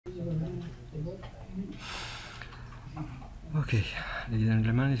Okay, ladies and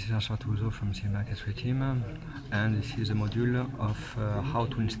gentlemen, this is Arthur from the MACS3 team, and this is a module of how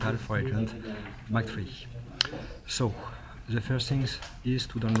to install, for agent, MACS3. So, the first thing is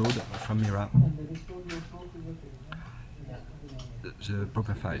to download from Mira the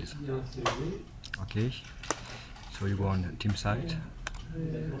proper files. Okay, so you go on team site,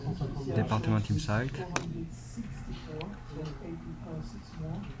 department team site,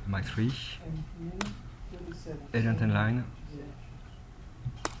 MACS3, agent and line,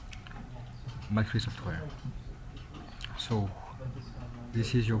 MACS3 software. So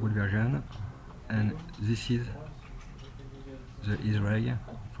this is your good version, and this is the Israel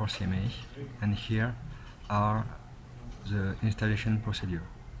for CMA, and here are the installation procedure.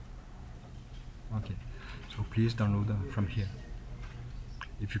 Okay, so please download from here.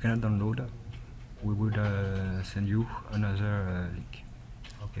 If you cannot download, we would send you another link.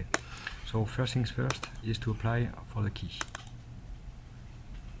 Okay, so first things first is to apply for the key.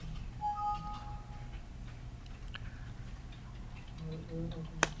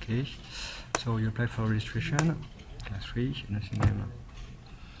 Okay, so you apply for registration, class 3, nothing name.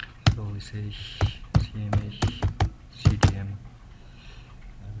 So we say CMA, CGM,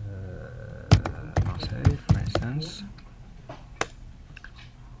 Marseille, for instance.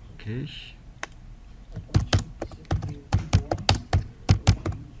 Okay.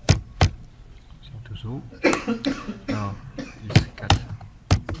 So now this cat.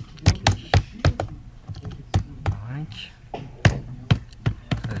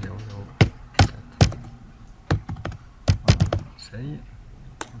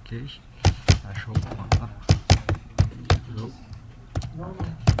 Okay, I show up so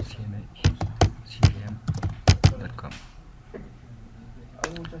cm.com.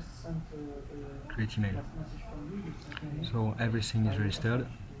 Create email. So everything is registered.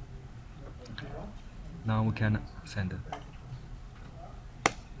 Now we can send.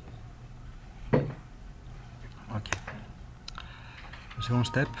 Okay. The second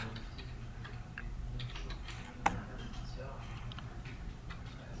step.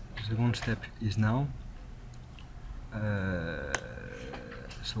 The second step is now.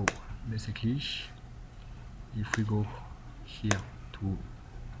 So basically, if we go here to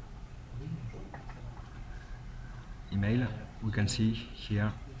email, we can see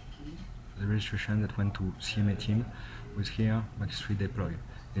here the registration that went to CMA team with here MACS3 deploy.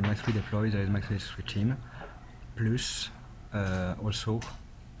 In MACS3 deploy there is MACS3 team plus also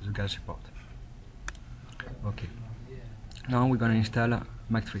the gas support. Okay, now we're gonna install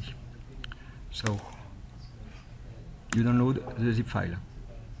MACS3. So you download the zip file.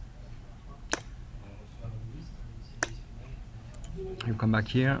 You come back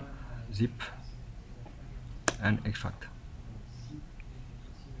here, zip and extract.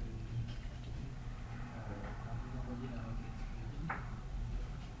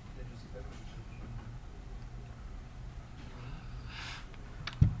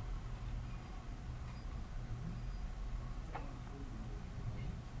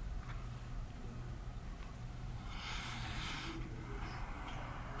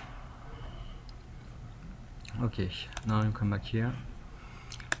 Okay, now you come back here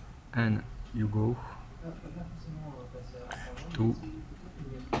and you go to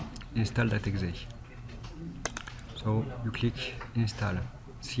install.exe. So you click install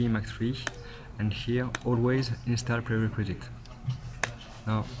CMACS3 and here always install prerequisite.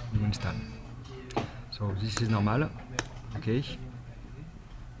 Now you install. So this is normal. Okay.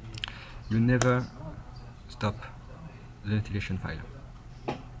 You never stop the installation file.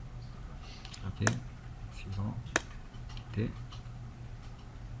 Okay. Suivant. T.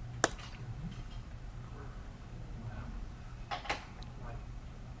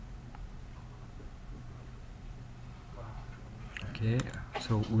 Okay,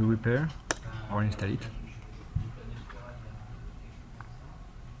 so we repair or install it.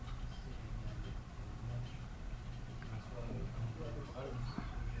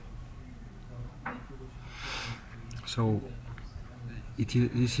 So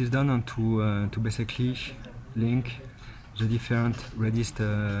this is done to basically link the different Redis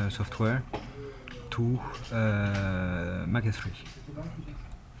software to MACS3.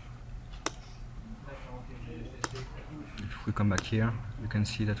 If we come back here, you can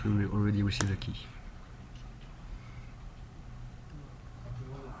see that we already received the key.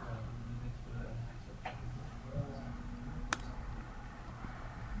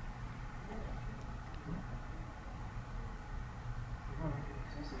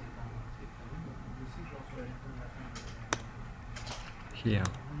 Here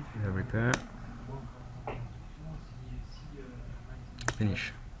we have repair,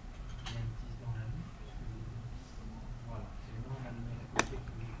 finish.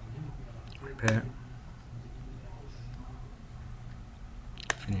 repair,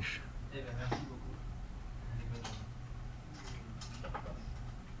 finish.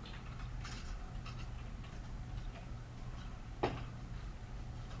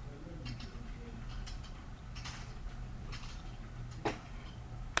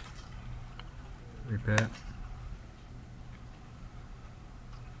 Repair.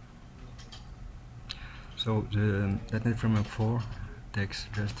 So the .NET Framework 4 takes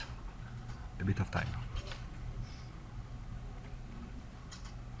just a bit of time.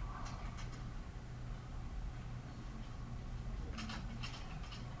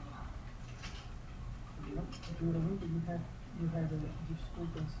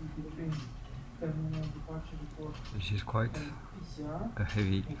 This is quite a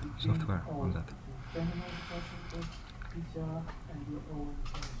heavy software on that.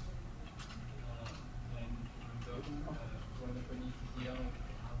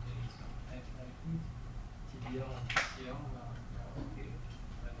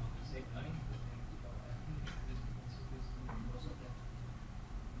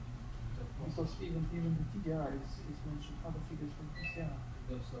 Because even the TDR is mentioned other figures from PCR.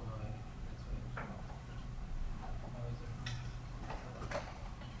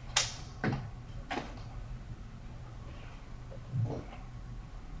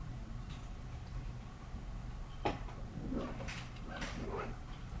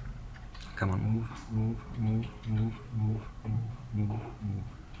 Come on, move.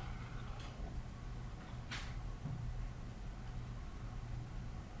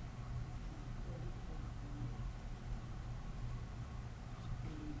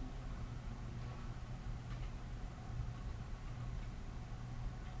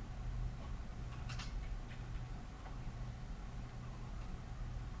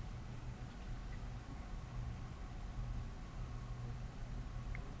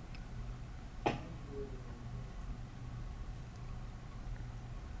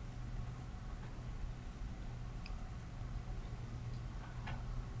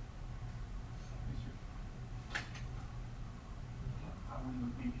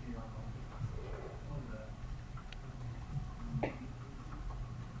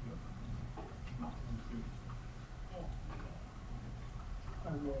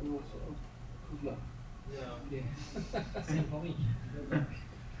 Yeah, okay. Same for me.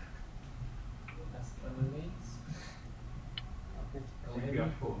 That's the remains. Okay. We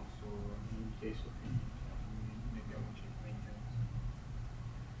are four, so in case of maybe I will check maintenance.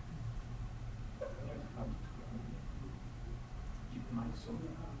 Keep my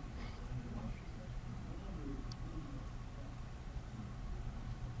software.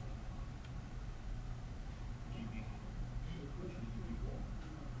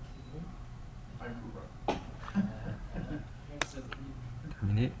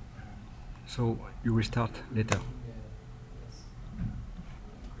 Terminé. So you restart later.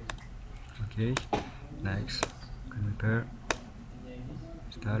 Okay, next, can repair,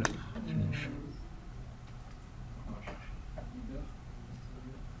 install, finish.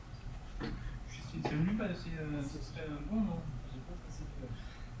 C'est venu pas, ce serait bon, non?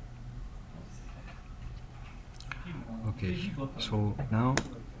 Okay, so now,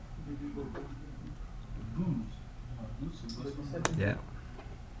 yeah,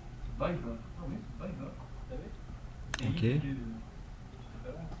 okay.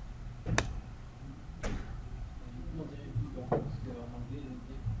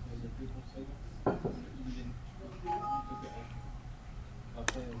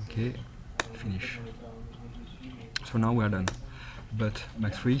 Okay, finish. So now we are done. But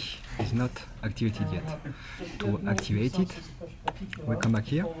MACS3 is not activated yet. To activate it, we come back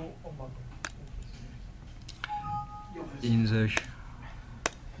here. In the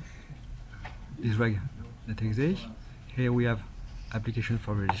israg.exe, here we have application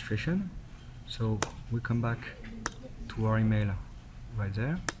for registration. So we come back to our email right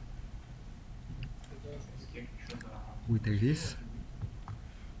there. We take this,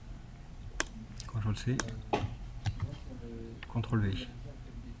 Ctrl C, Ctrl V.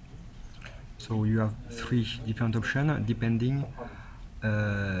 So you have three different options depending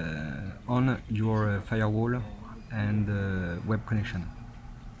on your firewall and web connection.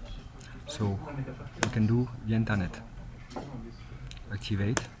 So you can do the internet.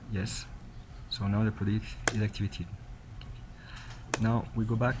 Activate, yes. So now the product is activated. Now we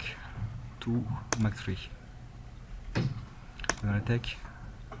go back to MACS3. We're going to take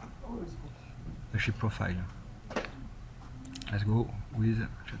a ship profile. Let's go with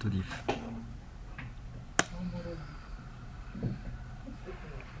Chateau Diff.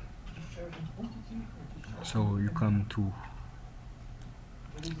 So you come to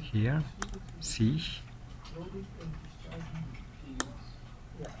here, C,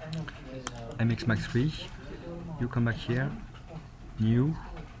 MACS3, you come back here, new,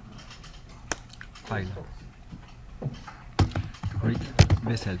 file, to create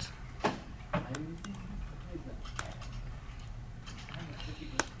vessels.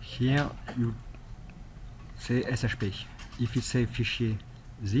 Here you say SHP. If it say fichier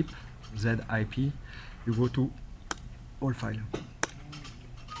zip, ZIP, you go to all file.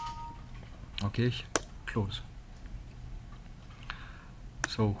 Okay, close.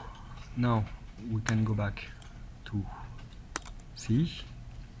 So now we can go back to C,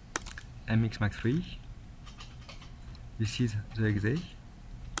 MACS3. This is the exe.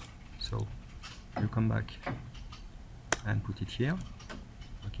 So you come back and put it here.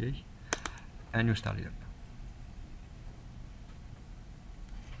 Okay, and you start it up.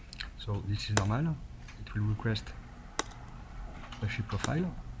 So this is normal. It will request a ship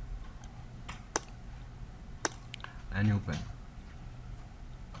profile and you open.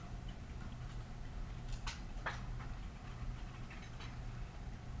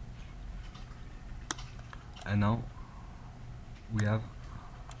 And now we have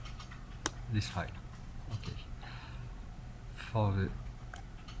this file. Okay. For the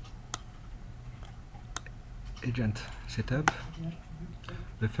agent setup,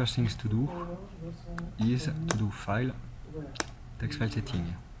 the first things to do is to do file, text file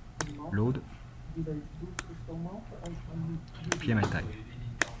setting, load, PML type,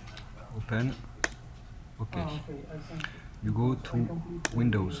 open, OK. You go to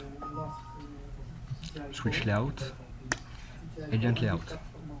Windows, switch layout, agent layout.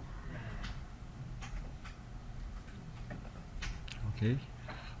 Okay,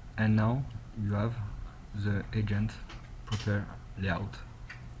 and now you have the agent proper layout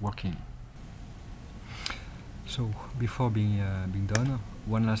working. So before being done,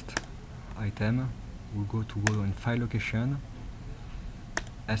 one last item. We'll go in file location,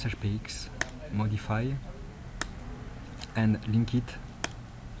 SHPX, modify, and link it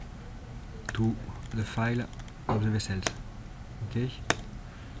to the file of the vessels. Okay,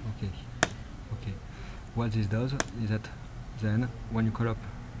 okay, okay. What this does is that then when you call up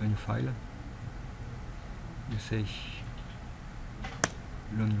a new file, you say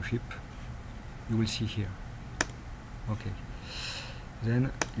load new ship, you will see here. Okay,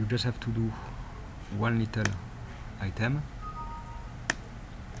 then you just have to do one little item,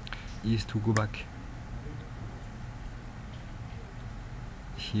 is to go back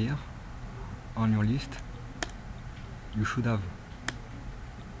here on your list. You should have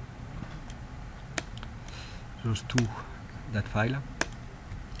those two, that file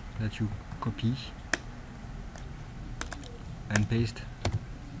that you copy and paste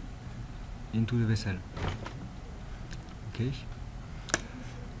into the vessel. Okay,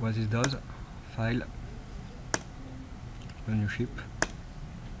 what this does, file, a new ship,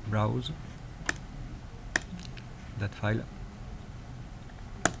 browse that file,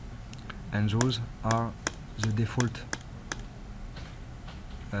 and those are the default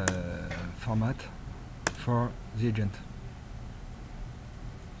format for the agent.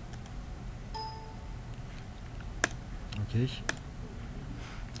 Okay,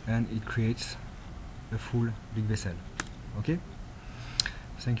 and it creates a full big vessel. Okay,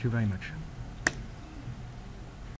 thank you very much.